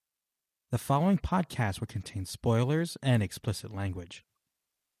The following podcast will contain spoilers and explicit language.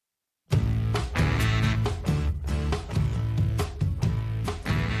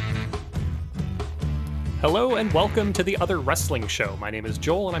 Hello and welcome to the Other Wrestling Show. My name is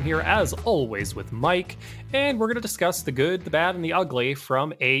Joel and I'm here as always with Mike, and we're going to discuss the good, the bad, and the ugly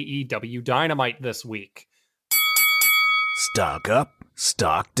from AEW Dynamite this week. Stock up,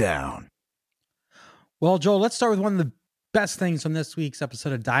 stock down. Well, Joel, let's start with one of the best things from this week's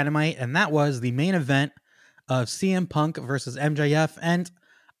episode of Dynamite, and that was the main event of CM Punk versus MJF. And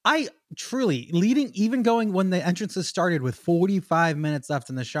I truly, going when the entrances started with 45 minutes left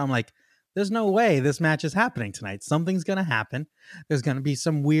in the show, I'm like, there's no way this match is happening tonight. Something's going to happen. There's going to be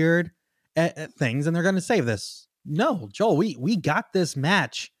some weird things, and they're going to save this. No, Joel, we got this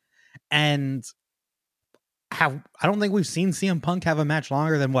match, and I don't think we've seen CM Punk have a match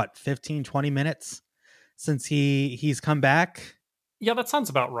longer than 15, 20 minutes since he's come back. Yeah, that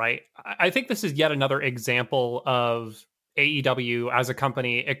sounds about right. I think this is yet another example of AEW as a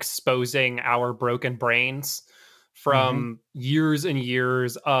company exposing our broken brains from years and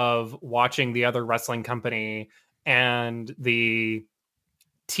years of watching the other wrestling company and the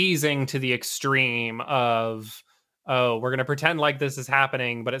teasing to the extreme of, oh, we're going to pretend like this is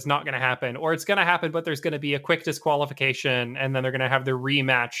happening, but it's not going to happen, or it's going to happen, but there's going to be a quick disqualification, and then they're going to have the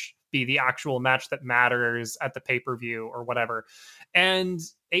rematch be the actual match that matters at the pay-per-view or whatever. And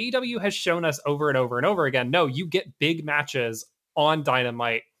AEW has shown us over and over and over again, no, you get big matches on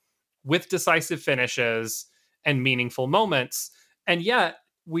Dynamite with decisive finishes and meaningful moments. And yet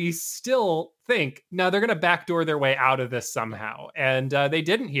we still think, no, they're going to backdoor their way out of this somehow. And they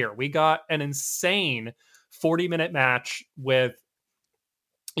didn't here. We got an insane 40-minute match with,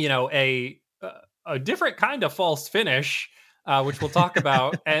 a different kind of false finish, which we'll talk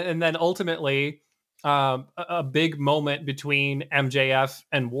about. and then ultimately a big moment between MJF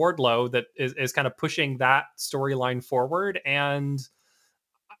and Wardlow that is kind of pushing that storyline forward. And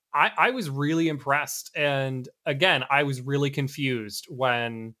I was really impressed. And again, I was really confused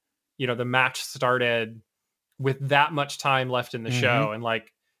when, the match started with that much time left in the show. And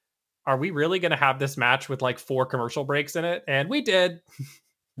like, are we really going to have this match with like 4 commercial breaks in it? And we did.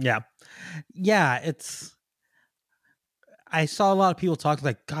 Yeah. I saw a lot of people talk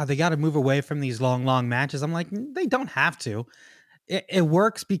like, God, they got to move away from these long matches. I'm like, they don't have to. It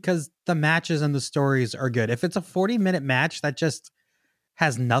works because the matches and the stories are good. If it's a 40-minute match that just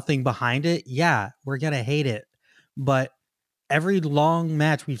has nothing behind it, yeah, we're going to hate it. But every long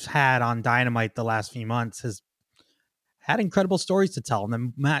match we've had on Dynamite the last few months has had incredible stories to tell.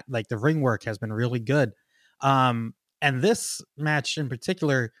 And the ring work has been really good. And this match in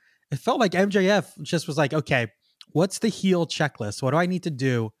particular, it felt like MJF just was like, okay, what's the heel checklist? What do I need to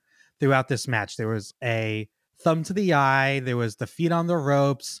do throughout this match? There was a thumb to the eye. There was the feet on the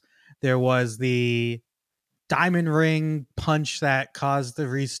ropes. There was the diamond ring punch that caused the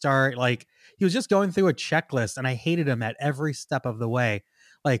restart. Like, he was just going through a checklist, and I hated him at every step of the way.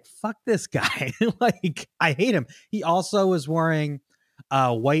 Like, fuck this guy. Like, I hate him. He also was wearing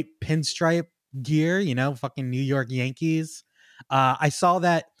white pinstripe gear, fucking New York Yankees. I saw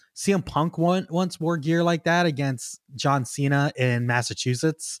that CM Punk once wore gear like that against John Cena in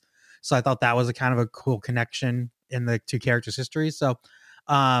Massachusetts. So I thought that was a kind of a cool connection in the two characters' history. So,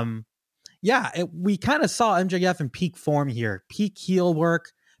 we kind of saw MJF in peak form here, peak heel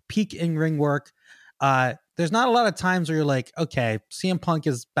work, peak in-ring work. There's not a lot of times where you're like, okay, CM Punk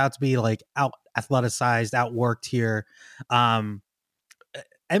is about to be like out athleticized, outworked here.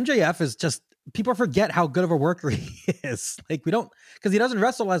 MJF is just, people forget how good of a worker he is. Like, we don't, because he doesn't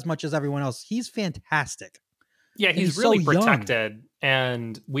wrestle as much as everyone else. He's fantastic. Yeah, he's really so protected,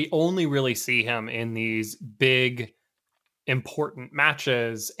 and we only really see him in these big, important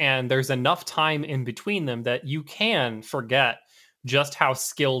matches, and there's enough time in between them that you can forget just how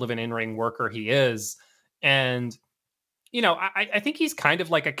skilled of an in-ring worker he is. And, I think he's kind of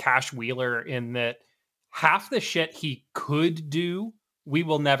like a Cash Wheeler in that half the shit he could do, we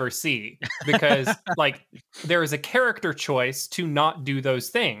will never see, because like, there is a character choice to not do those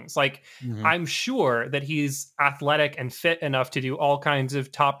things. Like, I'm sure that he's athletic and fit enough to do all kinds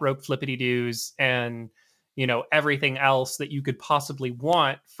of top rope flippity doos and, everything else that you could possibly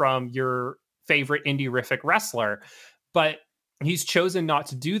want from your favorite indie-rific wrestler. But he's chosen not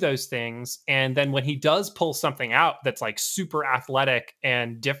to do those things. And then when he does pull something out that's like super athletic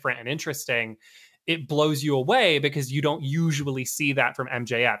and different and interesting, it blows you away because you don't usually see that from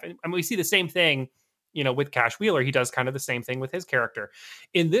MJF. And we see the same thing, with Cash Wheeler. He does kind of the same thing with his character.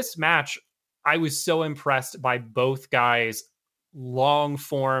 In this match, I was so impressed by both guys' long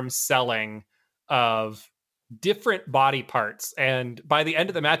form selling of different body parts. And by the end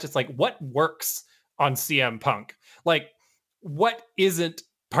of the match, it's like, what works on CM Punk? Like, what isn't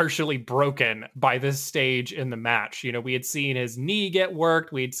partially broken by this stage in the match? You know, we had seen his knee get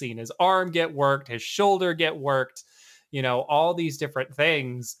worked, we had seen his arm get worked, his shoulder get worked, you know, all these different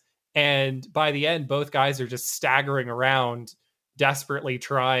things. And by the end, both guys are just staggering around, desperately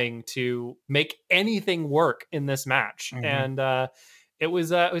trying to make anything work in this match. And it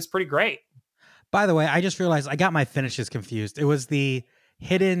was pretty great. By the way, I just realized I got my finishes confused. It was the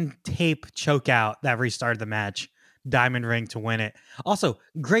hidden tape chokeout that restarted the match. Diamond ring to win it. Also,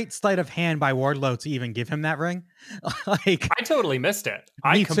 great sleight of hand by Wardlow to even give him that ring. Like, I totally missed it.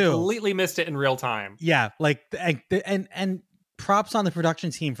 I completely missed it in real time. Yeah, like and props on the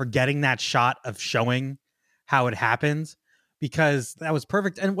production team for getting that shot of showing how it happened, because that was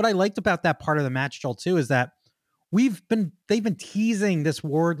perfect. And what I liked about that part of the match, Joel, too, is that they've been teasing this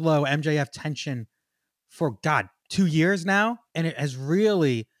Wardlow MJF tension for 2 years now, and it has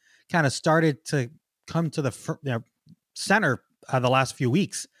really kind of started to come to the center the last few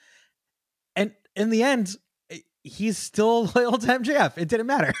weeks. And in the end, he's still loyal to MJF. It didn't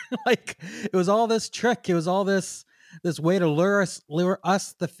matter. Like, it was all this trick. It was all this way to lure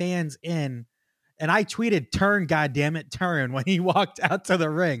us the fans in. And I tweeted, "Turn, goddammit, turn," when he walked out to the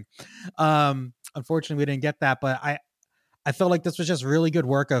ring. Unfortunately, we didn't get that, but I felt like this was just really good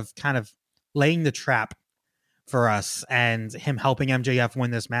work of kind of laying the trap for us, and him helping MJF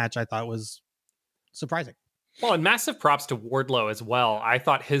win this match, I thought was surprising. Well, and massive props to Wardlow as well. I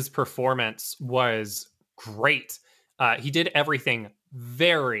thought his performance was great. He did everything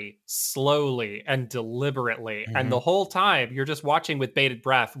very slowly and deliberately. And the whole time you're just watching with bated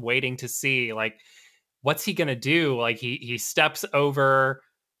breath, waiting to see, like, what's he going to do? Like, he steps over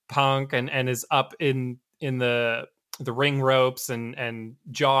Punk and is up in the ring ropes and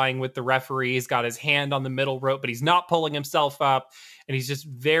jawing with the referee. He's got his hand on the middle rope, but he's not pulling himself up. And he's just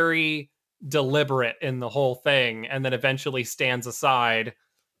very deliberate in the whole thing, and then eventually stands aside.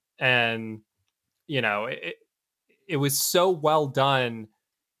 And you know, it was so well done.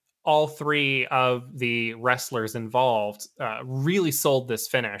 All three of the wrestlers involved really sold this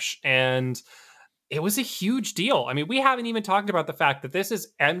finish, and it was a huge deal. I mean, we haven't even talked about the fact that this is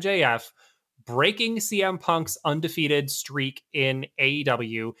MJF breaking CM Punk's undefeated streak in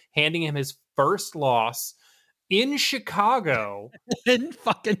AEW, handing him his first loss in Chicago. In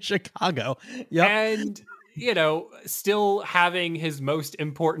fucking Chicago. Yep. And, you know, still having his most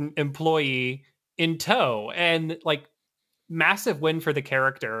important employee in tow. And, like, massive win for the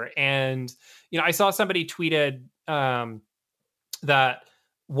character. And, you know, I saw somebody tweeted that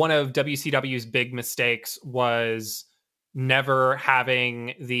one of WCW's big mistakes was never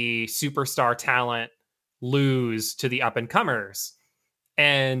having the superstar talent lose to the up-and-comers.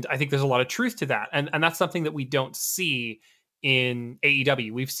 And I think there's a lot of truth to that. And that's something that we don't see in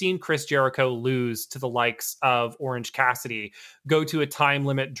AEW. We've seen Chris Jericho lose to the likes of Orange Cassidy, go to a time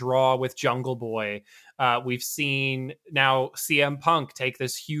limit draw with Jungle Boy. We've seen now CM Punk take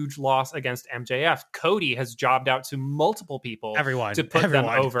this huge loss against MJF. Cody has jobbed out to multiple people to put them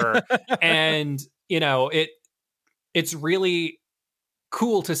over. And, you know, it's really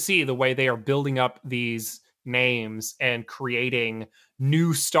cool to see the way they are building up these names and creating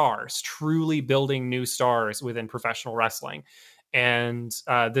new stars, truly building new stars within professional wrestling. And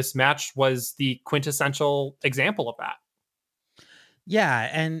this match was the quintessential example of that. Yeah,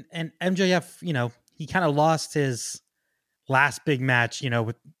 and MJF, you know, he kind of lost his last big match, you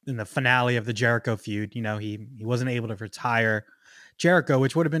know, in the finale of the Jericho feud. You know, he wasn't able to retire Jericho,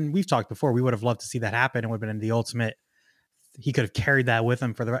 which would have been, we've talked before, we would have loved to see that happen. It would have been the ultimate. He could have carried that with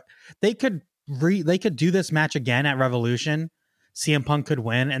him for the they could do this match again at Revolution. CM Punk could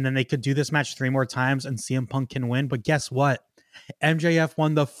win, and then they could do this match 3 more times and CM Punk can win. But guess what? MJF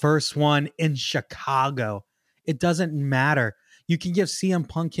won the first one in Chicago. It doesn't matter. You can give CM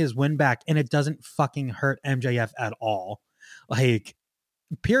Punk his win back and it doesn't fucking hurt MJF at all. Like,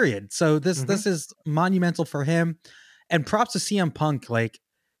 period. So this is monumental for him. And props to CM Punk. Like,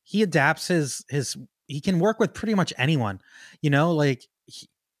 he adapts he can work with pretty much anyone, you know, like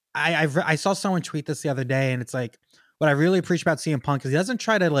I saw someone tweet this the other day, and it's like, what I really appreciate about CM Punk is he doesn't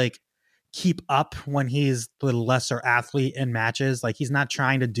try to like keep up when he's the lesser athlete in matches. Like, he's not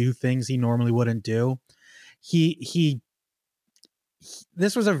trying to do things he normally wouldn't do.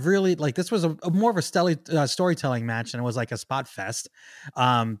 This was a really, like, this was a more of a storytelling match, and it was like a spot fest.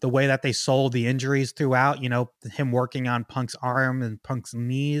 The way that they sold the injuries throughout, you know, him working on Punk's arm and Punk's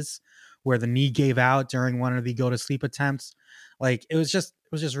knees, where the knee gave out during one of the go to sleep attempts. Like, it was just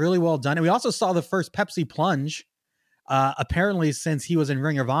really well done. And we also saw the first Pepsi plunge, apparently since he was in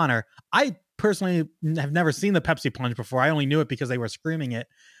Ring of Honor. I personally have never seen the Pepsi Plunge before. I only knew it because they were screaming it.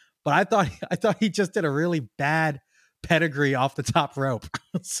 But I thought he just did a really bad pedigree off the top rope.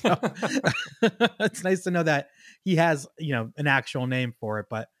 So it's nice to know that he has, an actual name for it.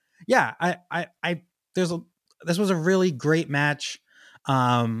 But yeah, this was a really great match.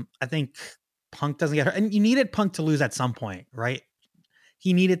 I think Punk doesn't get hurt, and you needed Punk to lose at some point, right?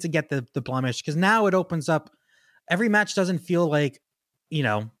 He needed to get the blemish, because now it opens up. Every match doesn't feel like,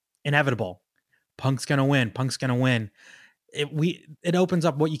 inevitable. Punk's gonna win. It opens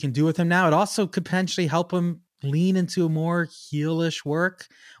up what you can do with him now. It also could potentially help him lean into a more heelish work.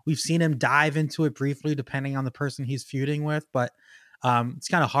 We've seen him dive into it briefly, depending on the person he's feuding with, but it's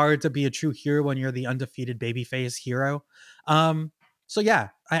kind of hard to be a true hero when you're the undefeated babyface hero. So yeah,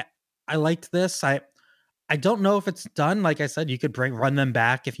 I liked this. I don't know if it's done. Like I said, you could run them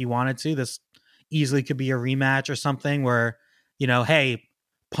back if you wanted to. This easily could be a rematch or something where, hey,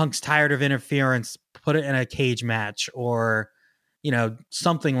 Punk's tired of interference, put it in a cage match, or,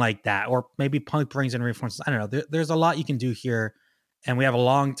 something like that. Or maybe Punk brings in reinforcements. I don't know. There's a lot you can do here. And we have a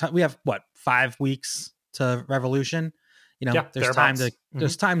long time. We have 5 weeks to Revolution. There's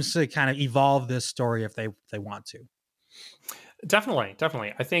time to kind of evolve this story if they want to. Definitely.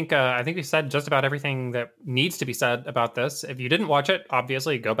 I think we said just about everything that needs to be said about this. If you didn't watch it,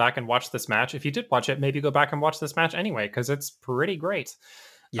 obviously go back and watch this match. If you did watch it, maybe go back and watch this match anyway, because it's pretty great.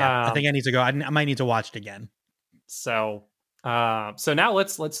 Yeah, I think I need to go. I might need to watch it again. So now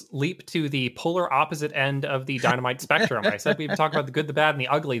let's leap to the polar opposite end of the Dynamite spectrum. I said we've talked about the good, the bad, and the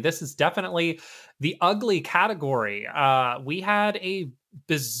ugly. This is definitely the ugly category. We had a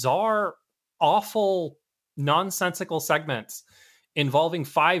bizarre, awful, nonsensical segment involving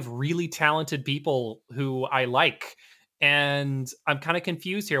 5 really talented people who I like. And I'm kind of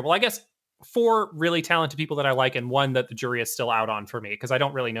confused here. Well, I guess 4 really talented people that I like, and 1 that the jury is still out on for me, because I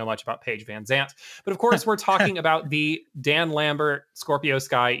don't really know much about Paige Van Zant. But of course, we're talking about the Dan Lambert, Scorpio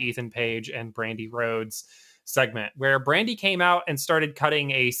Sky, Ethan Page, and Brandi Rhodes segment, where Brandi came out and started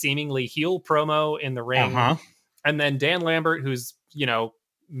cutting a seemingly heel promo in the ring. And then Dan Lambert, who's,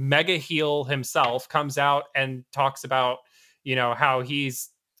 mega heel himself, comes out and talks about, how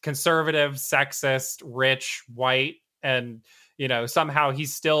he's conservative, sexist, rich, white, and somehow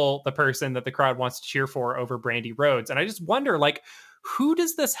he's still the person that the crowd wants to cheer for over Brandi Rhodes. And I just wonder, who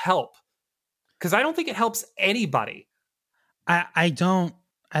does this help? Because I don't think it helps anybody. I don't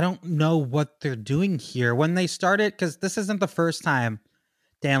know what they're doing here. When they started, because this isn't the first time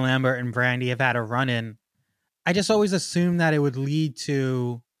Dan Lambert and Brandi have had a run-in, I just always assumed that it would lead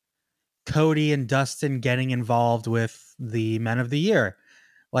to Cody and Dustin getting involved with the Men of the Year.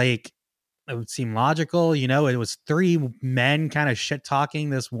 It would seem logical, it was 3 men kind of shit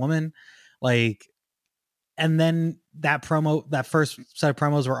talking this woman, and then that first set of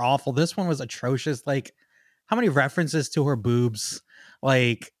promos were awful. This one was atrocious. How many references to her boobs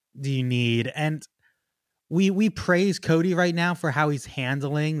do you need? And we praise Cody right now for how he's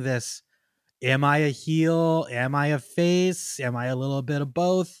handling this. Am I a heel? Am I a face? Am I a little bit of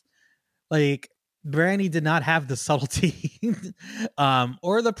both? Brandi did not have the subtlety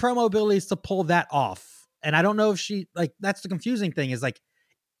or the promo abilities to pull that off. And I don't know if she, that's the confusing thing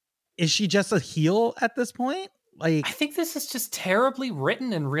is she just a heel at this point? I think this is just terribly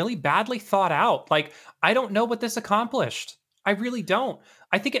written and really badly thought out. I don't know what this accomplished. I really don't.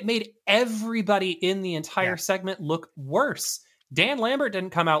 I think it made everybody in the entire segment look worse. Dan Lambert didn't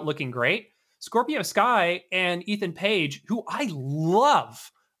come out looking great. Scorpio Sky and Ethan Page, who I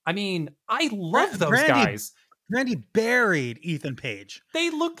love. I mean, I love those guys. Brandi buried Ethan Page.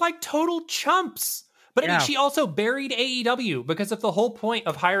 They looked like total chumps. But I mean, she also buried AEW, because if the whole point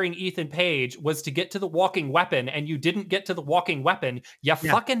of hiring Ethan Page was to get to the walking weapon, and you didn't get to the walking weapon, you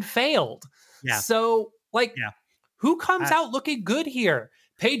fucking failed. Yeah. So, who comes out looking good here?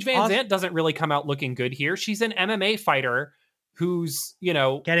 Paige Van Zant doesn't really come out looking good here. She's an MMA fighter who's,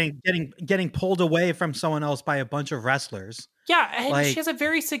 getting pulled away from someone else by a bunch of wrestlers. Yeah, and she has a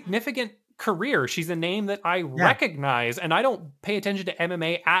very significant career. She's a name that I recognize, and I don't pay attention to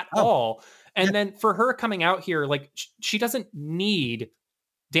MMA at all. And then for her coming out here, she doesn't need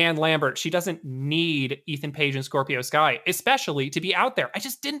Dan Lambert. She doesn't need Ethan Page and Scorpio Sky, especially to be out there. I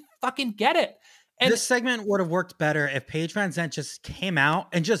just didn't fucking get it. And this segment would have worked better if Paige Van Zant just came out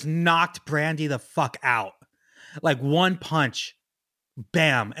and just knocked Brandi the fuck out. One punch,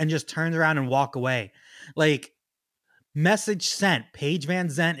 bam, and just turned around and walk away. Message sent. Paige Van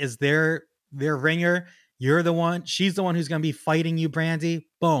Zant is their ringer. You're the one. She's the one who's going to be fighting you, Brandi.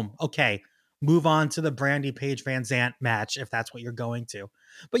 Boom. Okay. Move on to the Brandi Paige Van Zant match if that's what you're going to.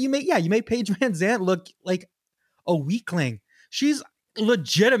 But you made Paige Van Zant look like a weakling.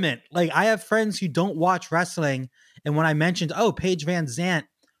 legitimate. Like, I have friends who don't watch wrestling, and when I mentioned, oh, Paige Van Zant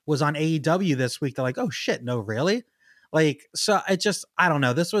was on AEW this week, they're like, oh shit, no, really? Like, so I don't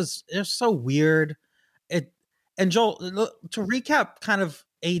know. It was so weird. It and Joel, to recap kind of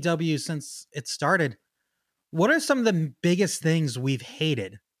AEW since it started, what are some of the biggest things we've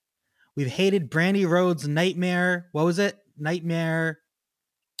hated? We've hated Brandy Rhodes' Nightmare. What was it? Nightmare.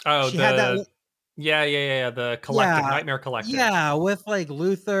 Oh, She had that. the collective, Nightmare Collective. Yeah, with like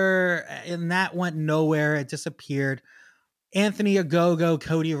Luther, and that went nowhere. It disappeared. Anthony Ogogo,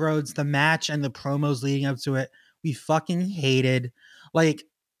 Cody Rhodes, the match and the promos leading up to it, we fucking hated. Like,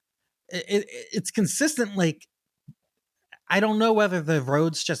 it's consistent. Like, I don't know whether the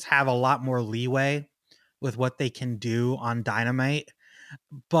Rhodes just have a lot more leeway with what they can do on Dynamite,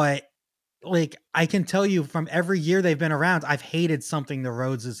 but like, I can tell you from every year they've been around, I've hated something the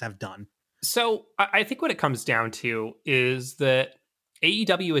Rhodeses have done. So I think what it comes down to is that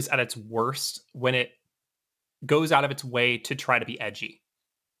AEW is at its worst when it goes out of its way to try to be edgy.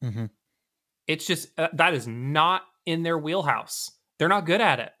 Mm-hmm. It's just that is not in their wheelhouse. They're not good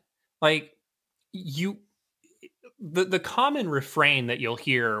at it. Like, the common refrain that you'll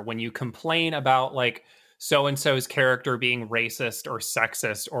hear when you complain about like so and so's character being racist or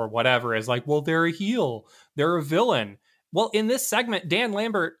sexist or whatever is like, well, they're a heel, they're a villain. Well, in this segment, Dan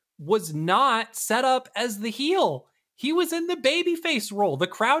Lambert was not set up as the heel. He was in the babyface role. The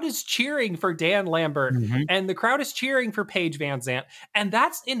crowd is cheering for Dan Lambert, and the crowd is cheering for Paige Van Zant. And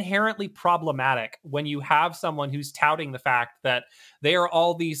that's inherently problematic when you have someone who's touting the fact that they are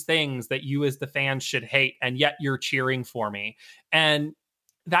all these things that you as the fans should hate, and yet you're cheering for me. And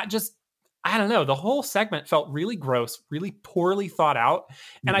that just, I don't know, the whole segment felt really gross, really poorly thought out,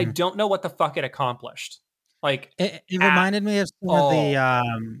 and I don't know what the fuck it accomplished. Like, it reminded me of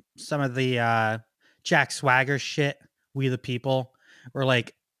some of the Jack Swagger shit. We the People, where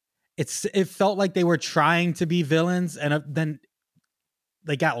like it felt like they were trying to be villains, and then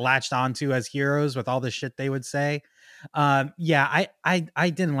they got latched onto as heroes with all the shit they would say. Yeah, I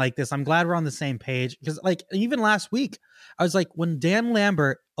didn't like this. I'm glad we're on the same page, because like even last week, I was like, when Dan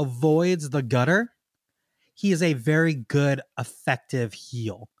Lambert avoids the gutter, he is a very good, effective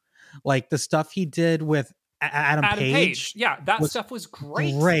heel. Like the stuff he did with Adam Page. Yeah, that stuff was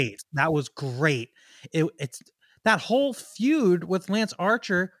great. That was great. It's that whole feud with Lance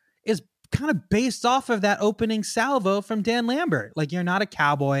Archer is kind of based off of that opening salvo from Dan Lambert. Like, you're not a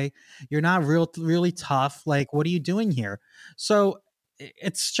cowboy. You're not really tough. Like, what are you doing here? So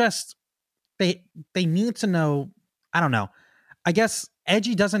it's just, they need to know. I don't know. I guess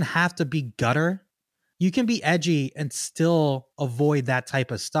edgy doesn't have to be gutter. You can be edgy and still avoid that type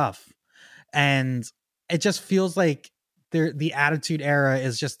of stuff. And it just feels like the Attitude Era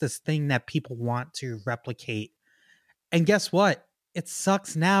is just this thing that people want to replicate. And guess what? It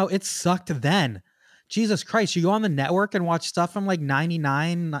sucks now. It sucked then. Jesus Christ, you go on the network and watch stuff from like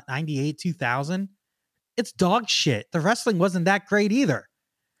 99, 98, 2000. It's dog shit. The wrestling wasn't that great either.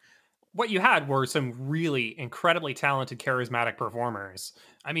 What you had were some really incredibly talented, charismatic performers.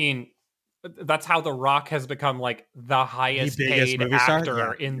 I mean, that's how The Rock has become like the highest paid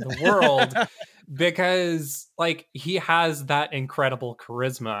actor in the world, because like he has that incredible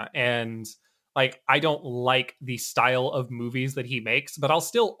charisma. And like, I don't like the style of movies that he makes, but I'll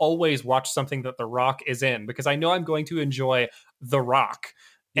still always watch something that The Rock is in, because I know I'm going to enjoy The Rock.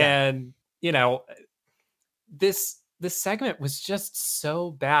 Yeah. And, you know, this segment was just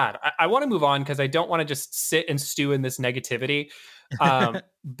so bad. I want to move on because I don't want to just sit and stew in this negativity.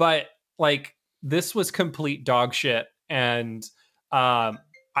 But like, this was complete dog shit. And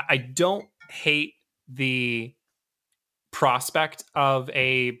I don't hate the prospect of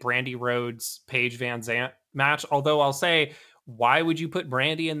a Brandi Rhodes Paige Van Zant match, although I'll say, why would you put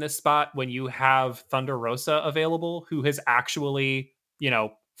Brandi in this spot when you have Thunder Rosa available, who has actually, you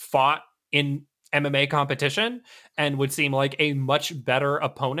know, fought in MMA competition and would seem like a much better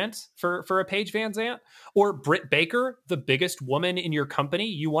opponent for a Paige Van Zant? Or Britt Baker, the biggest woman in your company,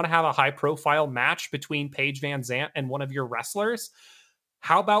 you want to have a high profile match between Paige Van Zant and one of your wrestlers?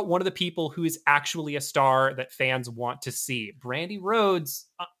 How about one of the people who is actually a star that fans want to see? Brandi Rhodes.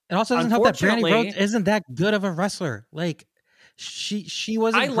 It also doesn't help that Brandi Rhodes isn't that good of a wrestler. Like, she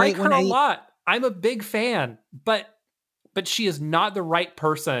wasn't. I like her a lot. I'm a big fan, but she is not the right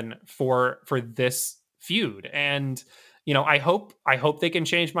person for this feud. And you know, I hope they can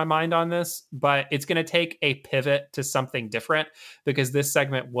change my mind on this, but it's going to take a pivot to something different, because this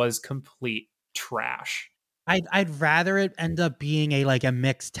segment was complete trash. I'd rather it end up being a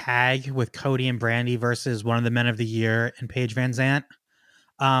mixed tag with Cody and Brandi versus one of the Men of the Year and Paige Van Zant.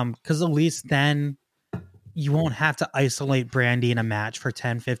 Because at least then you won't have to isolate Brandy in a match for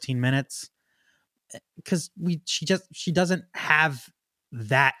 10-15 minutes, because she doesn't have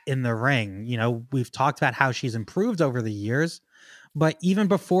that in the ring. We've talked about how she's improved over the years, but even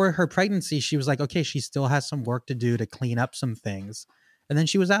before her pregnancy, she was like, okay, she still has some work to do to clean up some things. And then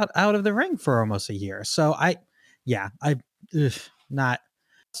she was out of the ring for almost a year. So not.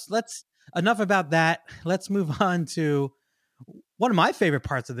 Let's enough about that. Let's move on to one of my favorite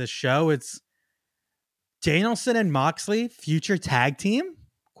parts of this show. It's Danielson and Moxley, future tag team?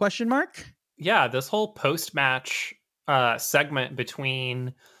 Question mark. Yeah, this whole post-match segment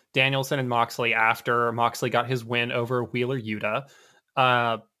between Danielson and Moxley after Moxley got his win over Wheeler Yuta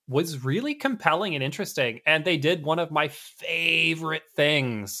was really compelling and interesting. And they did one of my favorite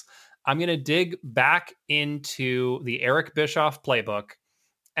things. I'm going to dig back into the Eric Bischoff playbook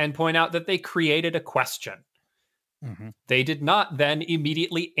and point out that they created a question. Mm-hmm. They did not then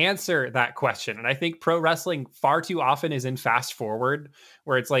immediately answer that question. And I think pro wrestling far too often is in fast forward,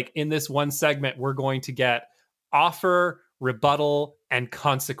 where it's like, in this one segment, we're going to get offer, rebuttal, and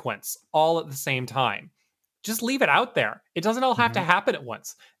consequence all at the same time. Just leave it out there. It doesn't all have to happen at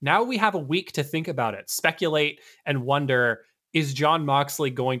once. Now we have a week to think about it, speculate, and wonder, is Jon Moxley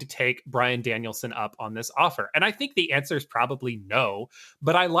going to take Bryan Danielson up on this offer? And I think the answer is probably no,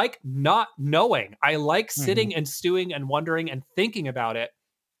 but I like not knowing. I like sitting and stewing and wondering and thinking about it.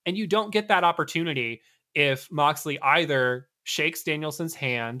 And you don't get that opportunity if Moxley either shakes Danielson's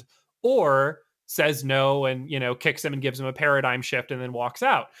hand or says no and, kicks him and gives him a paradigm shift and then walks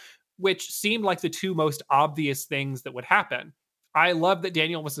out, which seemed like the two most obvious things that would happen. I love that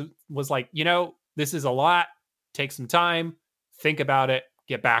Daniel was like, this is a lot. Take some time. Think about it,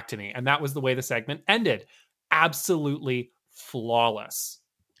 get back to me. And that was the way the segment ended. Absolutely flawless.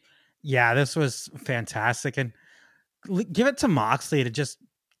 Yeah, this was fantastic. And give it to Moxley to just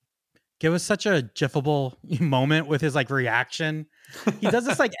give us such a gifable moment with his reaction. He does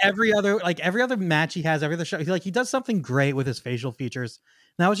this every other match he has, every other show. He does something great with his facial features.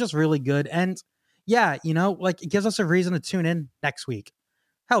 And that was just really good. And yeah, it gives us a reason to tune in next week.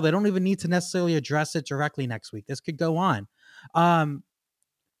 Hell, they don't even need to necessarily address it directly next week. This could go on. And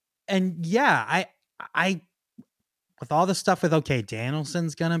yeah, I with all the stuff with, okay,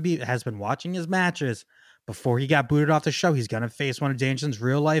 Danielson's has been watching his matches before he got booted off the show. He's gonna face one of Danielson's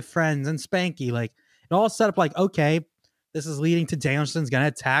real life friends and Spanky. It all set up okay, this is leading to Danielson's gonna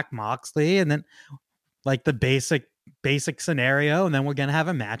attack Moxley, and then the basic scenario, and then we're gonna have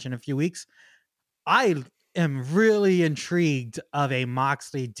a match in a few weeks. I am really intrigued of a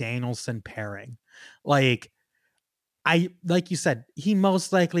Moxley Danielson pairing. Like you said, he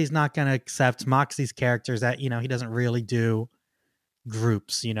most likely is not going to accept Moxley's characters that, he doesn't really do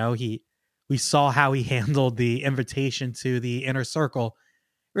groups. We saw how he handled the invitation to the Inner Circle,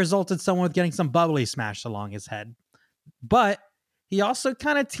 resulted someone with getting some bubbly smashed along his head. But he also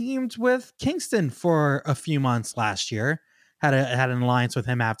kind of teamed with Kingston for a few months last year, had an alliance with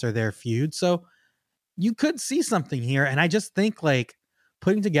him after their feud. So you could see something here. And I just think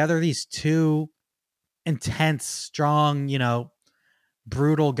putting together these two intense, strong,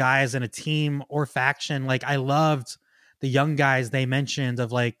 brutal guys in a team or faction. I loved the young guys they mentioned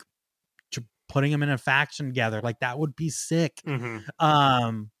of putting them in a faction together. That would be sick. And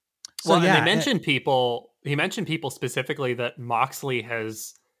they mentioned people. He mentioned people specifically that Moxley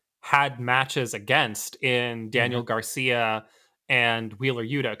has had matches against in Daniel Garcia and Wheeler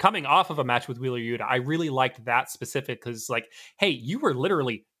Yuta. Coming off of a match with Wheeler Yuta, I really liked that specific because, hey, you were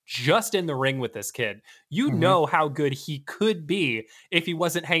literally just in the ring with this kid. You know how good he could be if he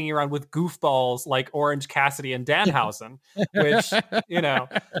wasn't hanging around with goofballs like Orange Cassidy and Danhausen, which,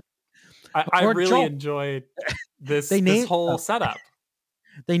 I really enjoyed this whole setup.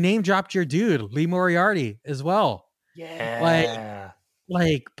 They name dropped your dude, Lee Moriarty, as well. Yeah.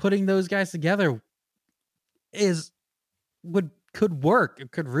 Putting those guys together could work.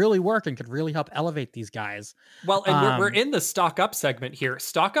 It could really work and could really help elevate these guys. Well, and we're in the stock up segment here.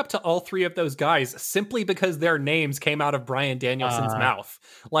 Stock up to all three of those guys simply because their names came out of Bryan Danielson's mouth.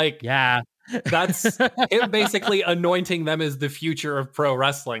 Yeah. That's him basically anointing them as the future of pro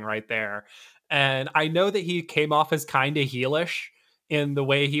wrestling right there. And I know that he came off as kind of heelish in the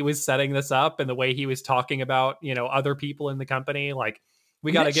way he was setting this up and the way he was talking about, other people in the company.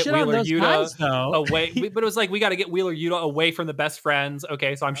 We got to get Wheeler Yuta away. But it was we got to get Wheeler Yuta away from the best friends.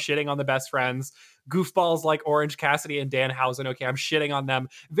 Okay, so I'm shitting on the best friends. Goofballs like Orange Cassidy and Danhausen. Okay, I'm shitting on them.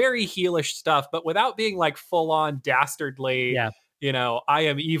 Very heelish stuff, but without being full on dastardly. Yeah. I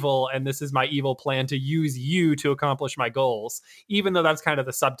am evil and this is my evil plan to use you to accomplish my goals, even though that's kind of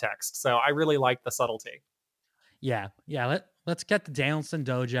the subtext. So I really like the subtlety. Yeah. Let's get the Danielson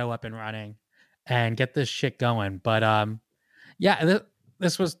dojo up and running. and get this shit going. But yeah,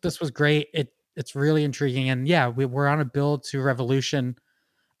 this was great. It's really intriguing, and yeah, we're on a build to Revolution.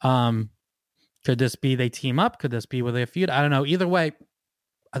 Could this be they team up? Could this be where they feud? I don't know. Either way,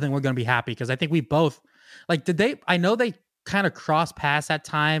 I think we're gonna be happy because I think we both like. Did they? I know they kind of cross paths at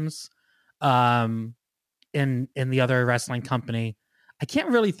times. In the other wrestling company, I can't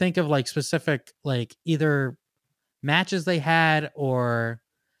really think of like specific like either matches they had or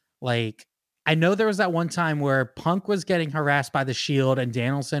like I know there was that one time where Punk was getting harassed by the Shield and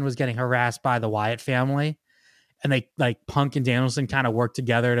Danielson was getting harassed by the Wyatt family, and they like Punk and Danielson kind of worked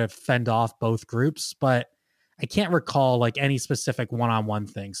together to fend off both groups, but I can't recall like any specific one-on-one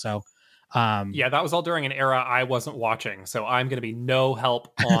thing. So yeah, that was all during an era I wasn't watching, so I'm going to be no help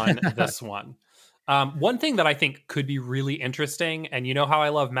on this one. One thing that I think could be really interesting, and you know how I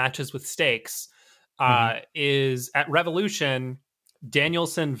love matches with stakes, is at Revolution,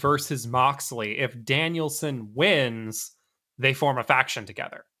 Danielson versus Moxley. If Danielson wins, they form a faction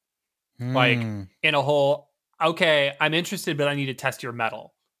together. Like in a whole, okay, I'm interested, but I need to test your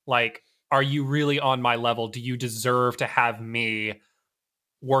mettle. Like, are you really on my level? Do you deserve to have me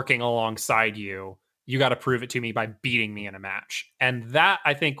working alongside you? You got to prove it to me by beating me in a match. And that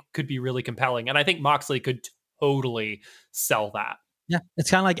I think could be really compelling. And I think Moxley could totally sell that. Yeah,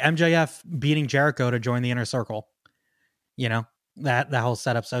 it's kind of like MJF beating Jericho to join the Inner Circle. You know, that whole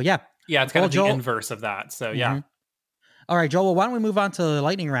setup. So yeah. Yeah, it's kind of the inverse of that. So yeah. All right, Joel, well, why don't we move on to the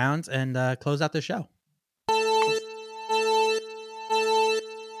lightning round and close out the show?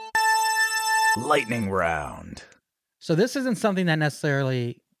 Lightning round. So this isn't something that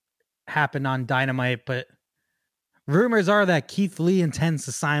necessarily happened on Dynamite, but rumors are that Keith Lee intends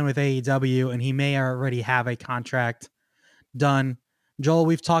to sign with AEW, and he may already have a contract done. Joel,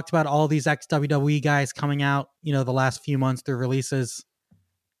 we've talked about all these ex-WWE guys coming out, you know, the last few months through releases.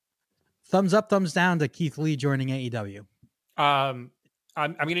 Thumbs up, thumbs down to Keith Lee joining AEW. I'm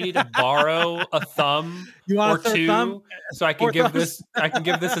going to need to borrow a thumb or two thumb? So I can give this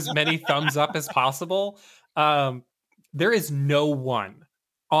as many thumbs up as possible. There is no one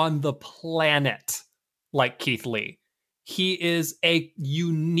on the planet like Keith Lee. He is a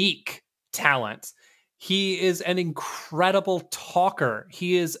unique talent. He is an incredible talker.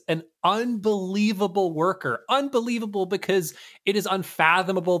 He is an unbelievable worker. Unbelievable because it is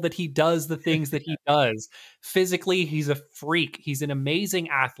unfathomable that he does the things that he does. Physically, he's a freak. He's an amazing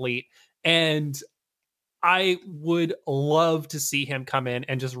athlete. And I would love to see him come in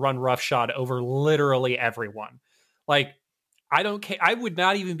and just run roughshod over literally everyone. Like, I don't care. I would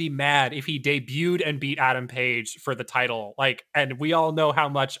not even be mad if he debuted and beat Adam Page for the title. Like, and we all know how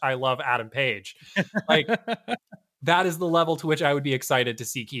much I love Adam Page. Like, that is the level to which I would be excited to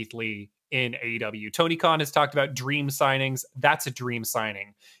see Keith Lee in AEW. Tony Khan has talked about dream signings. That's a dream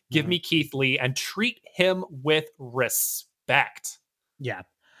signing. Give me Keith Lee and treat him with respect. Yeah.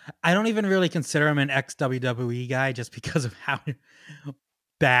 I don't even really consider him an ex-WWE guy just because of how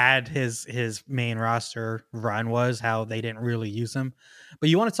bad his main roster run was, how they didn't really use him. But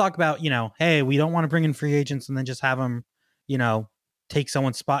you want to talk about, you know, hey, we don't want to bring in free agents and then just have him, you know, take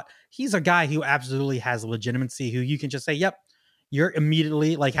someone's spot. He's a guy who absolutely has legitimacy, who you can just say, yep, you're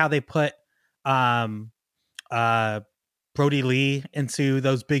immediately like how they put Brody Lee into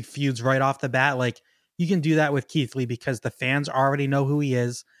those big feuds right off the bat. Like you can do that with Keith Lee because the fans already know who he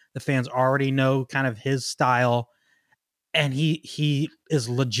is. The fans already know kind of his style. And he is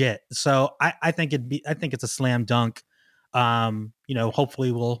legit. So I think it's a slam dunk. You know,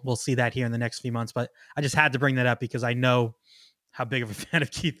 hopefully we'll see that here in the next few months. But I just had to bring that up because I know how big of a fan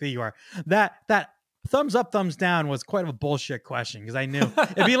of Keith Lee you are. That thumbs up, thumbs down was quite a bullshit question because I knew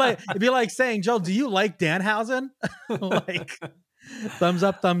it'd be like saying, Joe, do you like Danhausen? Like thumbs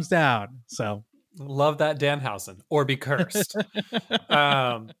up, thumbs down. So love that Danhausen or be cursed.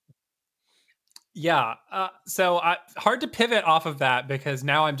 Yeah. So hard to pivot off of that because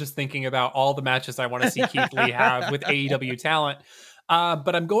now I'm just thinking about all the matches I want to see Keith Lee have with AEW talent.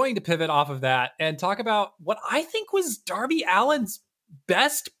 But I'm going to pivot off of that and talk about what I think was Darby Allin's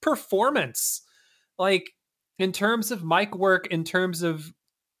best performance. Like in terms of mic work, in terms of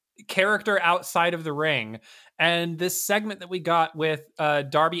character outside of the ring. And this segment that we got with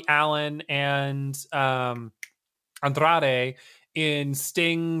Darby Allin and Andrade in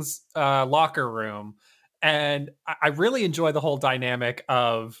Sting's locker room. And I really enjoy the whole dynamic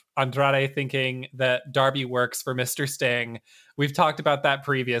of Andrade thinking that Darby works for Mr. Sting. We've talked about that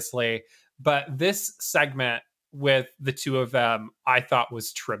previously, but this segment with the two of them, I thought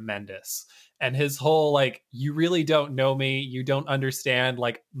was tremendous. And his whole, like, you really don't know me. You don't understand.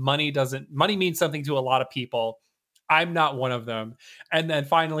 Like money means something to a lot of people. I'm not one of them. And then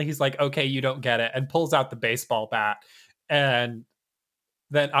finally he's like, okay, you don't get it, and pulls out the baseball bat. And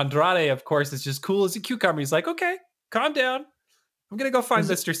then Andrade, of course, is just cool as a cucumber. He's like, okay, calm down. I'm going to go find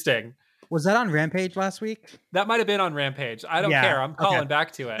Mr. Sting. Was that on Rampage last week? That might have been on Rampage. I don't care. I'm calling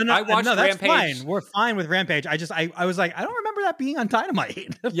back to it. No, I watched that's Rampage. Fine. We're fine with Rampage. I was like, I don't remember that being on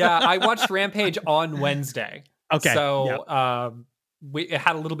Dynamite. Yeah, I watched Rampage on Wednesday. Okay. So it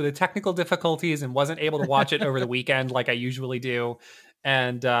had a little bit of technical difficulties and wasn't able to watch it over the weekend like I usually do.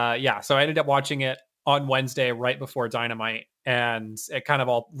 And so I ended up watching it on Wednesday right before Dynamite, and it kind of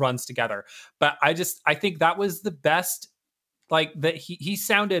all runs together. But I think that was the best. Like, that he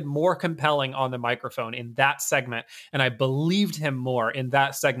sounded more compelling on the microphone in that segment, and I believed him more in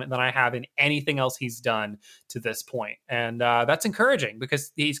that segment than I have in anything else he's done to this point. And that's encouraging,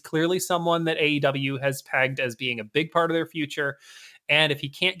 because he's clearly someone that AEW has pegged as being a big part of their future. And if he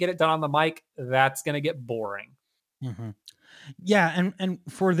can't get it done on the mic, that's going to get boring. Mm-hmm. Yeah, and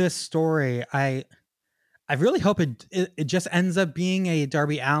for this story, I really hope it just ends up being a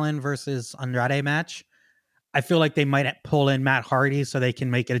Darby Allin versus Andrade match. I feel like they might pull in Matt Hardy so they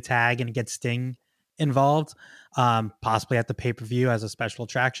can make it a tag and get Sting involved, possibly at the pay-per-view as a special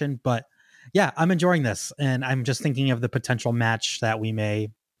attraction. But yeah, I'm enjoying this, and I'm just thinking of the potential match that we may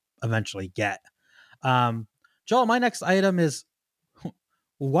eventually get. Joel, my next item is,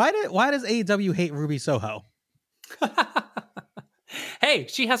 why does AEW hate Ruby Soho? Hey,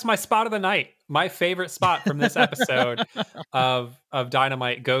 she has my spot of the night. My favorite spot from this episode of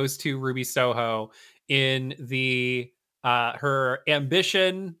Dynamite goes to Ruby Soho. In the her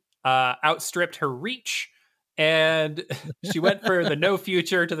ambition outstripped her reach, and she went for the no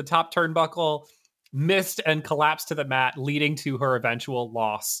future to the top turnbuckle, missed, and collapsed to the mat, leading to her eventual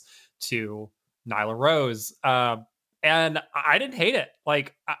loss to Nyla Rose. And I didn't hate it.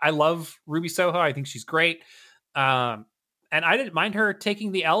 Like, I love Ruby Soho. I think she's great. And I didn't mind her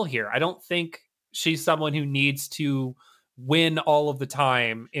taking the L here. I don't think she's someone who needs to win all of the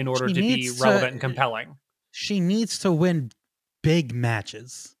time in order to be relevant and compelling. She needs to win big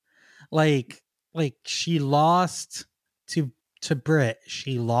matches. Like she lost to Britt.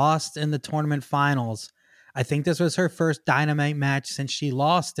 She lost in the tournament finals. I think this was her first Dynamite match since she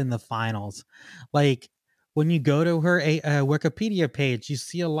lost in the finals. Like, when you go to her Wikipedia page, you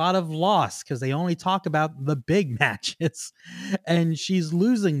see a lot of loss because they only talk about the big matches, and she's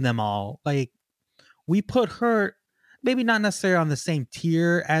losing them all. Like, we put her maybe not necessarily on the same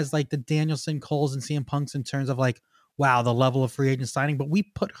tier as like the Danielson, Coles, and CM Punks in terms of like, wow, the level of free agent signing, but we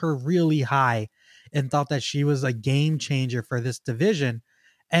put her really high and thought that she was a game changer for this division.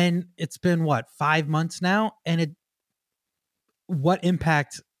 And it's been 5 months now, and what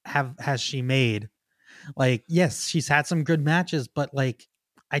impact has she made? Like, yes, she's had some good matches, but like,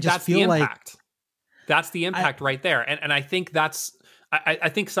 I just feel like that's the impact right there. And I think I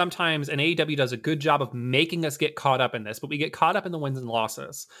think sometimes an AEW does a good job of making us get caught up in this, but we get caught up in the wins and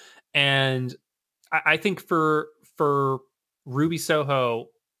losses. And I think for Ruby Soho,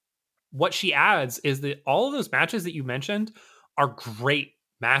 what she adds is that all of those matches that you mentioned are great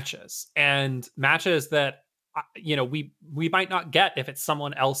matches, and matches that, we might not get if it's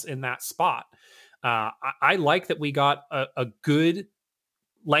someone else in that spot. I like that we got a good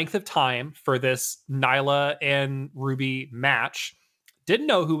length of time for this Nyla and Ruby match. Didn't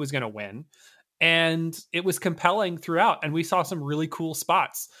know who was going to win, and it was compelling throughout, and we saw some really cool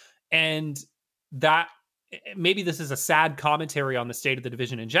spots. And that, maybe this is a sad commentary on the state of the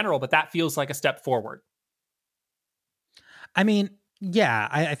division in general, but that feels like a step forward. I mean, yeah,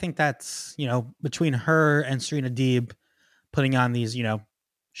 I think that's, between her and Serena Deeb putting on these,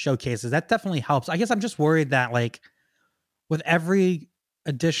 showcases, that definitely helps. I guess I'm just worried that, like, with every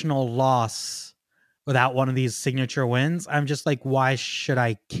additional loss without one of these signature wins, I'm just like, why should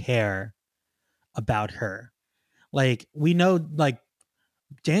I care about her? Like, we know, like,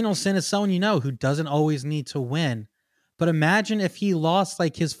 Danielson is someone who doesn't always need to win. But imagine if he lost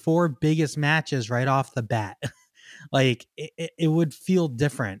like his 4 biggest matches right off the bat. Like, it would feel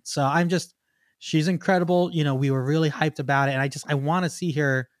different. So she's incredible. We were really hyped about it. And I want to see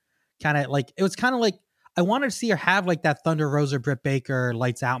her kind of like, it was kind of like, I wanted to see her have like that Thunder Rosa Britt Baker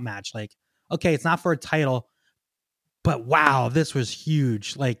lights out match. Like, okay, it's not for a title, but wow, this was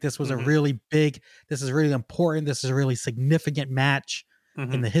huge. Like, this was a really big, this is really important. This is a really significant match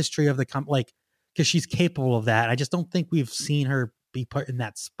in the history of the like, because she's capable of that. I just don't think we've seen her be put in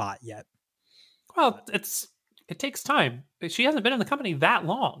that spot yet. Well, it takes time. She hasn't been in the company that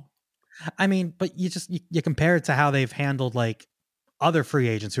long. I mean, but you compare it to how they've handled like other free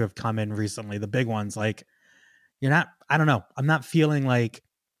agents who have come in recently, the big ones. Like, I don't know. I'm not feeling like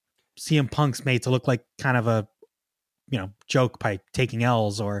CM Punk's made to look like kind of a joke by taking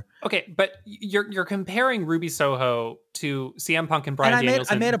L's or. Okay, but you're comparing Ruby Soho to CM Punk and And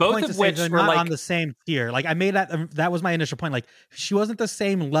Brandi-Danielson, I made a both point of to say which they're were not like on the same tier. Like I made that was my initial point. Like she wasn't the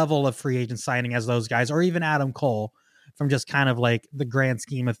same level of free agent signing as those guys, or even Adam Cole, from just kind of like the grand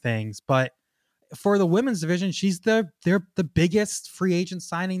scheme of things. But for the women's division, they're the biggest free agent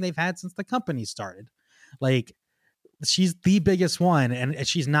signing they've had since the company started. Like she's the biggest one, and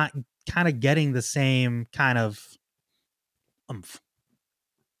she's not kind of getting the same kind of oomph.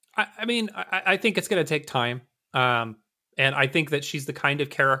 I mean, I think it's going to take time. And I think that she's the kind of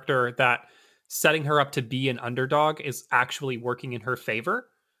character that setting her up to be an underdog is actually working in her favor.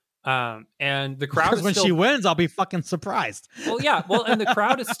 And the crowd Because is when still... she wins, I'll be fucking surprised. Well, yeah. Well, and the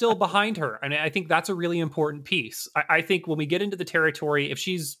crowd is still behind her. And I think that's a really important piece. I think when we get into the territory, if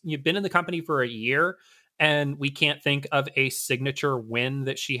you've been in the company for a year and we can't think of a signature win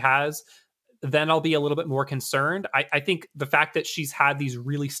that she has, then I'll be a little bit more concerned. I think the fact that she's had these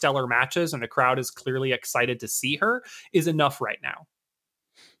really stellar matches and the crowd is clearly excited to see her is enough right now.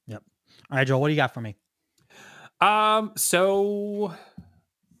 Yep. All right, Joel, what do you got for me? So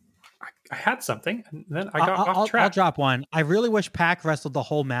I had something and then I got off track. I'll drop one. I really wish Pac wrestled the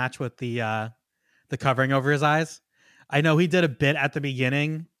whole match with the covering over his eyes. I know he did a bit at the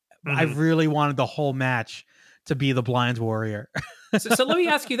beginning. But I really wanted the whole match to be the Blind Warrior. So let me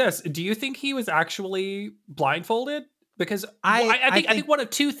ask you this. Do you think he was actually blindfolded? Because I think one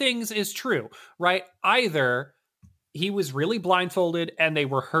of two things is true, right? Either he was really blindfolded and they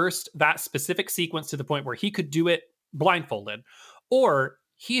rehearsed that specific sequence to the point where he could do it blindfolded, or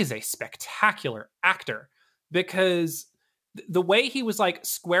he is a spectacular actor, because the way he was like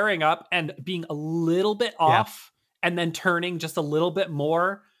squaring up and being a little bit off and then turning just a little bit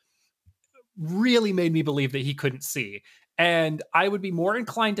more really made me believe that he couldn't see. And I would be more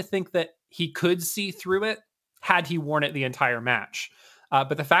inclined to think that he could see through it had he worn it the entire match.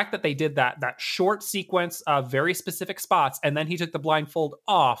 But the fact that they did that short sequence of very specific spots, and then he took the blindfold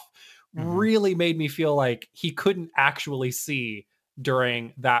off, really made me feel like he couldn't actually see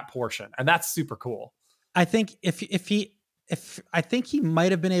during that portion. And that's super cool. I think I think he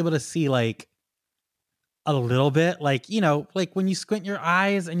might have been able to see like a little bit, like, like when you squint your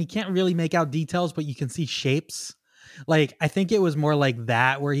eyes and you can't really make out details, but you can see shapes. Like, I think it was more like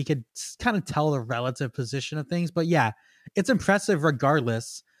that, where he could kind of tell the relative position of things. But yeah, it's impressive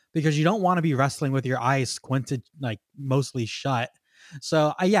regardless, because you don't want to be wrestling with your eyes squinted, like mostly shut.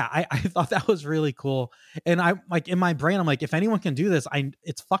 So I thought that was really cool. And I like in my brain, I'm like, if anyone can do this,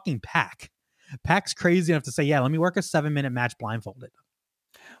 it's fucking Pac. Pac's crazy enough to say, yeah, let me work a 7-minute match blindfolded.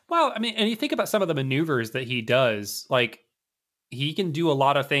 Well, I mean, and you think about some of the maneuvers that he does, like he can do a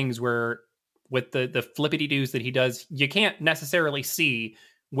lot of things where with the flippity-doos that he does, you can't necessarily see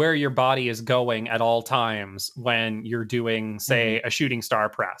where your body is going at all times when you're doing, say, a shooting star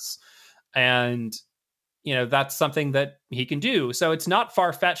press. And, that's something that he can do. So it's not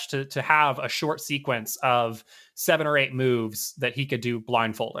far-fetched to have a short sequence of 7 or 8 moves that he could do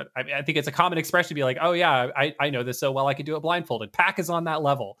blindfolded. I mean, I think it's a common expression to be like, oh yeah, I know this so well, I could do it blindfolded. Pac is on that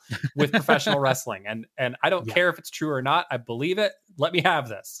level with professional wrestling. And I don't care if it's true or not. I believe it. Let me have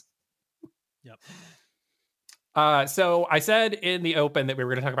this. Yep. So I said in the open that we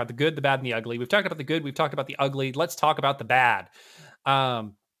were going to talk about the good, the bad, and the ugly. We've talked about the good. We've talked about the ugly. Let's talk about the bad.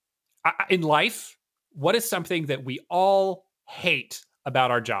 In life, what is something that we all hate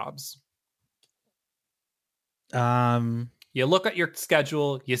about our jobs? You look at your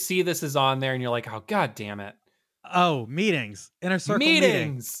schedule, you see this is on there, and you're like, oh, God damn it. Oh, meetings. Inner circle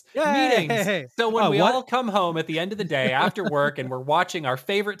meetings. So when we all come home at the end of the day after work and we're watching our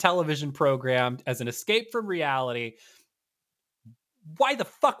favorite television program as an escape from reality, why the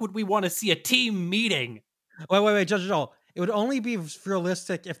fuck would we want to see a team meeting? Wait, Joel. It would only be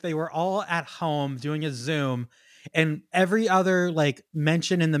realistic if they were all at home doing a Zoom, and every other like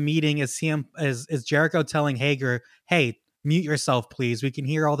mention in the meeting is Jericho telling Hager, "Hey, mute yourself, please. We can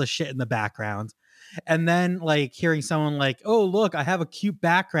hear all the shit in the background." And then like hearing someone like, "Oh, look, I have a cute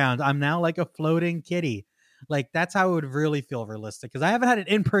background. I'm now like a floating kitty." Like that's how it would really feel realistic, because I haven't had an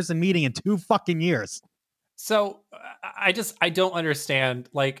in-person meeting in 2 fucking years. So I don't understand.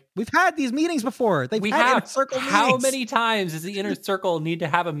 Like, we've had these meetings before. We've had inner circle meetings. How many times does the inner circle need to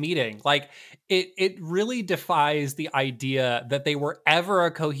have a meeting? Like, it really defies the idea that they were ever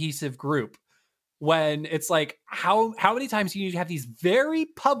a cohesive group. When it's like, how many times do you need to have these very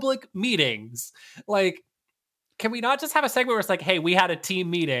public meetings? Like, can we not just have a segment where it's like, hey, we had a team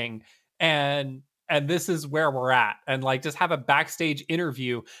meeting and and this is where we're at, and like just have a backstage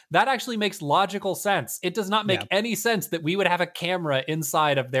interview. That actually makes logical sense. It does not make any sense that we would have a camera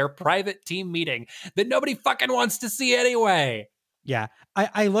inside of their private team meeting that nobody fucking wants to see anyway. Yeah.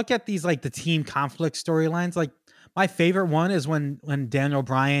 I look at these like the team conflict storylines. Like my favorite one is when Daniel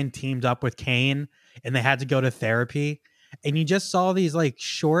Bryan teamed up with Kane and they had to go to therapy. And you just saw these like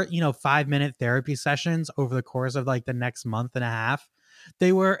short, 5-minute therapy sessions over the course of like the next month and a half.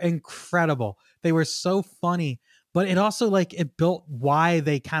 They were incredible. They were so funny, but it also like it built why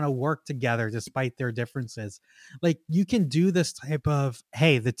they kind of work together despite their differences. Like you can do this type of,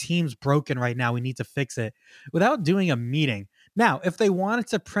 hey, the team's broken right now, we need to fix it, without doing a meeting. Now, if they wanted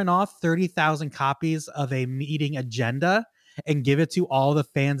to print off 30,000 copies of a meeting agenda and give it to all the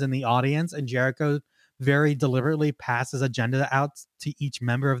fans in the audience, and Jericho very deliberately passes agenda out to each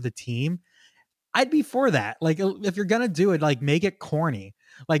member of the team, I'd be for that. Like, if you're going to do it, like, make it corny.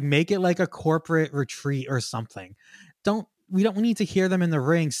 Like, make it like a corporate retreat or something. We don't need to hear them in the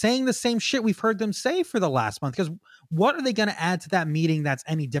ring saying the same shit we've heard them say for the last month, because what are they going to add to that meeting that's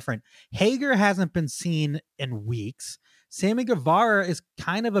any different? Hager hasn't been seen in weeks. Sammy Guevara is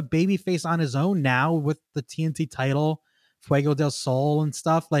kind of a babyface on his own now with the TNT title, Fuego del Sol and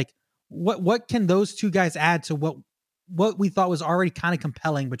stuff. Like, what can those two guys add to what we thought was already kind of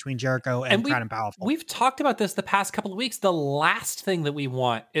compelling between Jericho and Proud and Powerful? We've talked about this the past couple of weeks. The last thing that we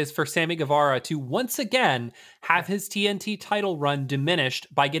want is for Sammy Guevara to once again have his TNT title run diminished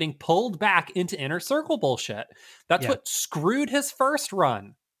by getting pulled back into Inner Circle bullshit. That's what screwed his first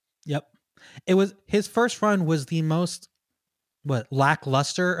run. Yep. His first run was the most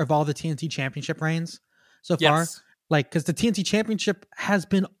lackluster of all the TNT championship reigns so far. Yes. Like, because the TNT championship has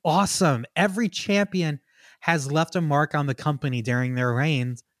been awesome. Every champion has left a mark on the company during their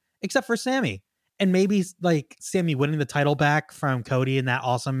reigns, except for Sammy. And maybe like Sammy winning the title back from Cody in that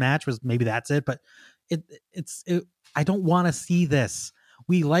awesome match was maybe that's it. But I don't want to see this.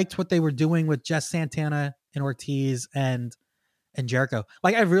 We liked what they were doing with Jess Santana and Ortiz and Jericho.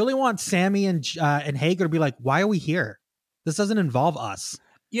 Like, I really want Sammy and Hager to be like, why are we here? This doesn't involve us.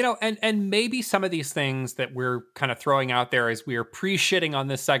 And maybe some of these things that we're kind of throwing out there as we are pre-shitting on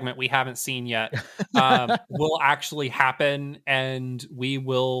this segment we haven't seen yet will actually happen, and we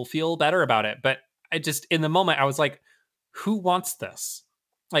will feel better about it. But I just, in the moment, I was like, who wants this?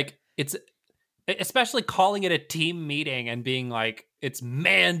 Like, it's, especially calling it a team meeting and being like, it's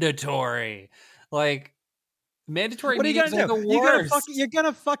mandatory. Like, mandatory what are you meetings gonna do? are the worst. You're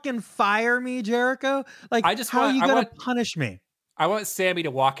gonna fucking fire me, Jericho? Like, how are you gonna punish me? I want Sammy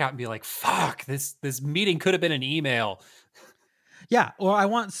to walk out and be like, fuck, this meeting could have been an email. Yeah, or I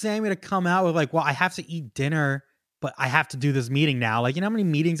want Sammy to come out with like, well, I have to eat dinner, but I have to do this meeting now. Like, you know how many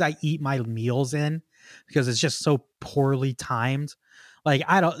meetings I eat my meals in because it's just so poorly timed? Like,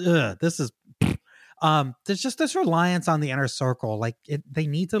 there's just this reliance on the Inner Circle. Like, they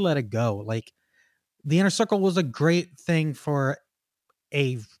need to let it go. Like, the Inner Circle was a great thing for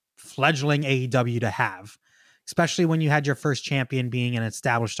a fledgling AEW to have, especially when you had your first champion being an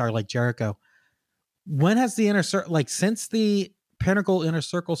established star like Jericho. When has the Inner Circle, like, since the Pinnacle Inner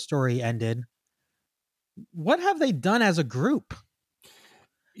Circle story ended, what have they done as a group?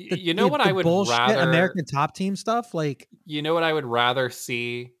 I would rather American Top Team stuff, like, you know what I would rather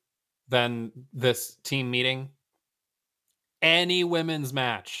see than this team meeting? Any women's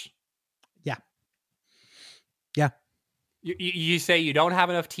match. Yeah. You say you don't have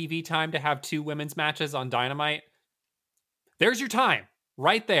enough TV time to have 2 women's matches on Dynamite? There's your time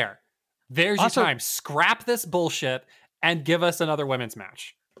right there. There's your time. Scrap this bullshit and give us another women's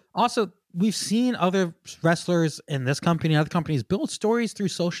match. Also, we've seen other wrestlers in this company and other companies build stories through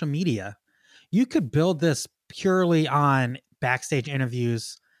social media. You could build this purely on backstage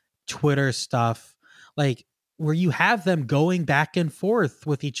interviews, Twitter stuff, like where you have them going back and forth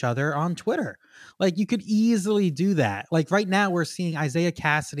with each other on Twitter. Like, you could easily do that. Like, right now we're seeing Isaiah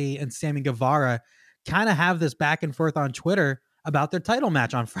Cassidy and Sammy Guevara kind of have this back and forth on Twitter about their title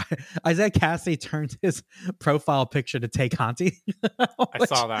match on Friday. Isaiah Cassidy turned his profile picture to Tay Conti. I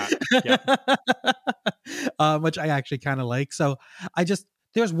saw that. Yeah. Which I actually kind of like. So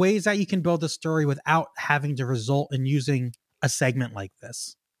there's ways that you can build a story without having to result in using a segment like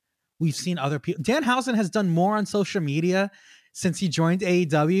this. We've seen other people. Danhausen has done more on social media since he joined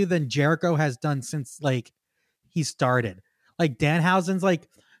AEW than Jericho has done since like he started. Like, Danhausen's like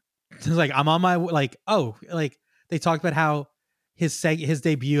I'm on my they talked about how his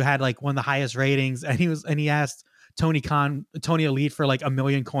debut had like one of the highest ratings, and he asked Tony Elite for like 1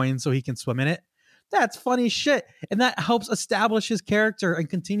 million coins so he can swim in it. That's funny shit, and that helps establish his character and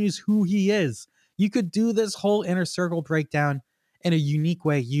continues who he is. You could do this whole Inner Circle breakdown in a unique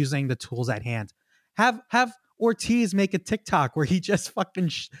way using the tools at hand. Have Ortiz make a TikTok where he just fucking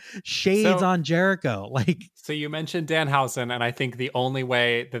shades on Jericho. Like, so you mentioned Danhausen, and I think the only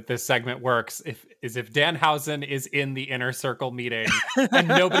way that this segment works is if Danhausen is in the inner circle meeting and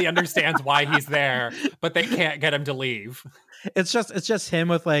nobody understands why he's there, but they can't get him to leave. It's just him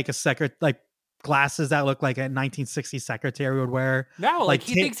with like glasses that look like a 1960s secretary would wear. No, like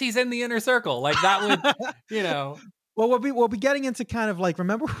he thinks he's in the inner circle. Like that would, you know. Well, we'll be getting into kind of like,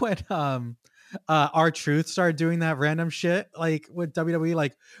 remember when R-Truth started doing that random shit like with WWE,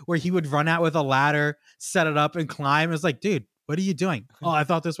 like where he would run out with a ladder, set it up and climb. It's like, dude, what are you doing? Oh, I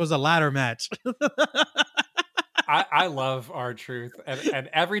thought this was a ladder match. I love R-Truth, and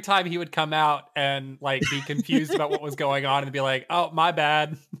every time he would come out and like be confused about what was going on and be like, oh, my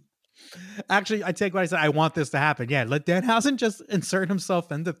bad. Actually, I take what I said. I want this to happen. Yeah, let Danhausen just insert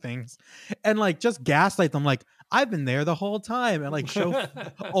himself into things and like just gaslight them. Like, I've been there the whole time, and like show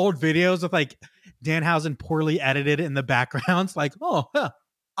old videos with like Danhausen poorly edited in the backgrounds. Like, oh,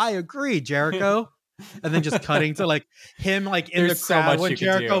 I agree, Jericho. And then just cutting to like him like in the crowd when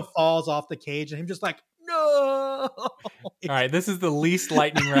Jericho falls off the cage and him just like, no. All right, this is the least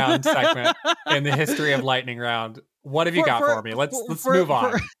lightning round segment in the history of lightning round. What have you got for me? Let's move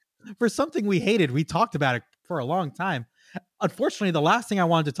on. For something we hated, we talked about it for a long time. Unfortunately, the last thing I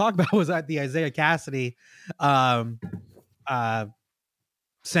wanted to talk about was at the Isaiah Cassidy, Sammy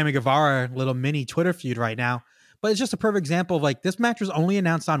Guevara little mini Twitter feud right now. But it's just a perfect example of like, this match was only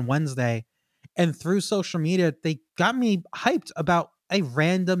announced on Wednesday, and through social media, they got me hyped about a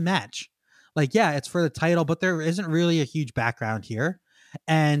random match. Like, yeah, it's for the title, but there isn't really a huge background here.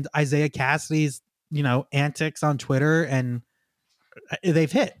 And Isaiah Cassidy's, antics on Twitter, and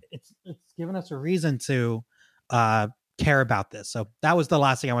they've hit. It's given us a reason to care about this. So that was the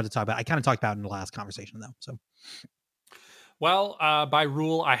last thing I wanted to talk about. I kind of talked about it in the last conversation, though. So, well, by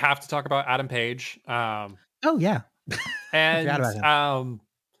rule, I have to talk about Adam Page. Oh yeah, and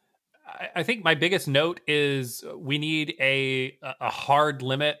I think my biggest note is we need a hard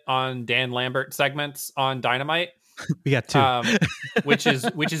limit on Dan Lambert segments on Dynamite. We got two, which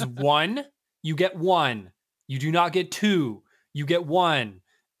is one. You get one. You do not get two. You get one.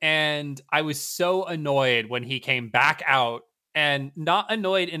 And I was so annoyed when he came back out, and not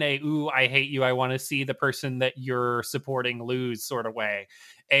annoyed in a, ooh, I hate you, I want to see the person that you're supporting lose sort of way.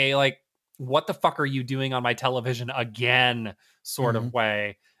 A like, what the fuck are you doing on my television again sort of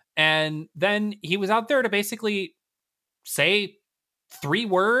way. And then he was out there to basically say 3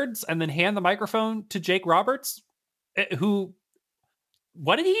 words and then hand the microphone to Jake Roberts, who,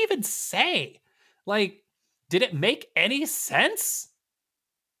 what did he even say? Like, did it make any sense?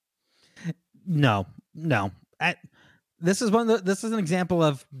 No. This is an example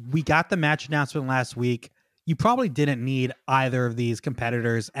of, we got the match announcement last week. You probably didn't need either of these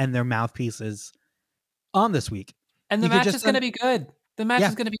competitors and their mouthpieces on this week. And the match is going to be good. The match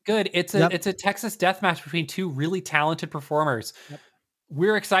is going to be good. It's a Texas death match between 2 really talented performers. Yep.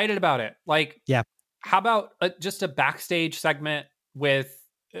 We're excited about it. Like, how about just a backstage segment with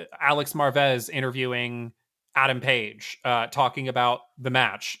Alex Marvez interviewing Adam Page, talking about the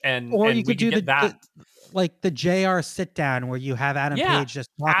match, or you could do the JR sit down where you have Adam Page just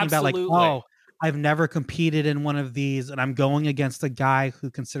talking about like, oh, I've never competed in one of these, and I'm going against a guy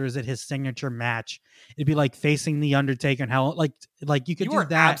who considers it his signature match. It'd be like facing the Undertaker and hell. Like you could do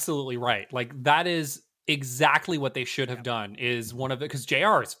that. Absolutely right. Like, that is exactly what they should have done. Is one of the, because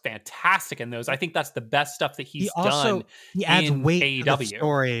JR is fantastic in those. I think that's the best stuff that he's done. He adds in weight AEW. to the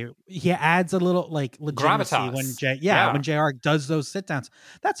story. He adds a little like legitimacy gravitas. When JR does those sit downs.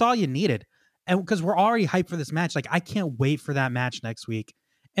 That's all you needed. And because we're already hyped for this match, like I can't wait for that match next week.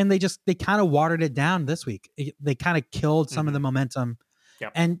 And they kind of watered it down this week. They kind of killed some of the momentum.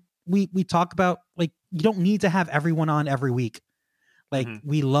 Yep. And we talk about, like, you don't need to have everyone on every week. Like,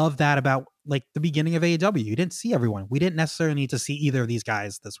 we love that about like the beginning of AEW. You didn't see everyone. We didn't necessarily need to see either of these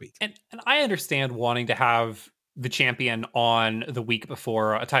guys this week. And I understand wanting to have the champion on the week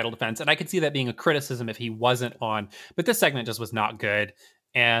before a title defense. And I could see that being a criticism if he wasn't on. But this segment just was not good.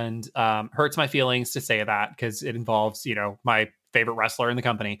 And hurts my feelings to say that, because it involves, my favorite wrestler in the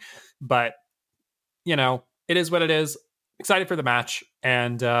company. But, it is what it is. Excited for the match.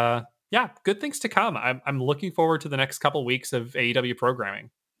 And good things to come. I'm looking forward to the next couple weeks of AEW programming.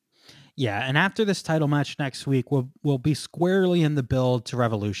 Yeah, and after this title match next week, we'll be squarely in the build to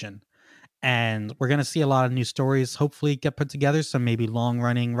Revolution. And we're going to see a lot of new stories hopefully get put together, some maybe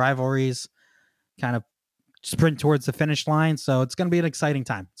long-running rivalries, kind of sprint towards the finish line. So it's going to be an exciting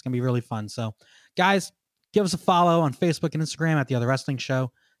time. It's going to be really fun. So, guys, give us a follow on Facebook and Instagram at The Other Wrestling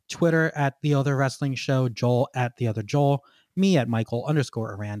Show, Twitter at The Other Wrestling Show, Joel at The Other Joel, me at Michael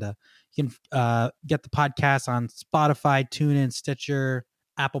 _Aranda. You can get the podcast on Spotify, TuneIn, Stitcher,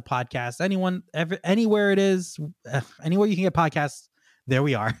 Apple Podcasts, anywhere it is, anywhere you can get podcasts. There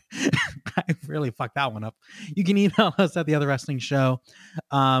we are. I really fucked that one up. You can email us at The Other Wrestling Show.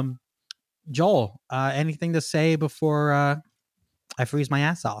 Joel, anything to say before I freeze my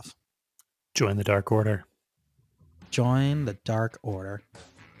ass off? Join the Dark Order. Join the Dark Order.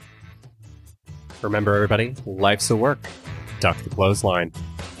 Remember, everybody, life's a work. Duck the clothesline.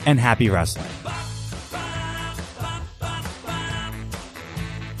 And happy wrestling.